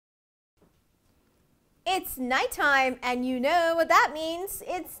It's nighttime, and you know what that means.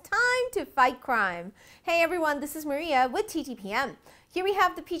 It's time to fight crime. Hey everyone, this is Maria with TTPM. Here we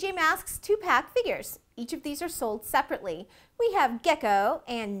have the PJ Masks 2-pack figures. Each of these are sold separately. We have Gekko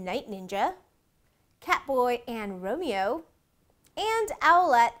and Night Ninja, Catboy and Romeo, and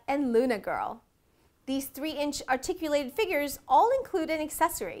Owlette and Luna Girl. These 3-inch articulated figures all include an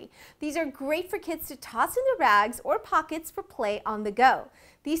accessory. These are great for kids to toss in their bags or pockets for play on the go.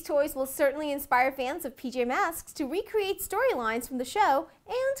 These toys will certainly inspire fans of PJ Masks to recreate storylines from the show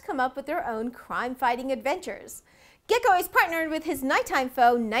and come up with their own crime-fighting adventures. Gekko is partnered with his nighttime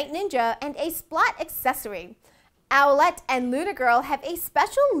foe, Night Ninja, and a splat accessory. Owlette and Luna Girl have a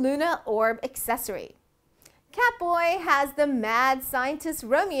special Luna Orb accessory. Catboy has the mad scientist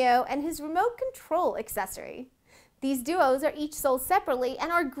Romeo and his remote control accessory. These duos are each sold separately and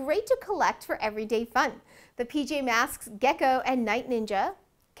are great to collect for everyday fun. The PJ Masks Gekko and Night Ninja,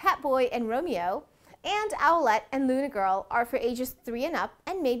 Catboy and Romeo, and Owlette and Luna Girl are for ages 3 and up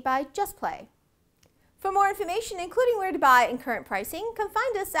and made by Just Play. For more information, including where to buy and current pricing, come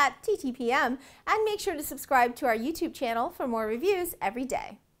find us at TTPM and make sure to subscribe to our YouTube channel for more reviews every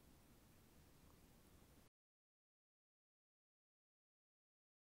day.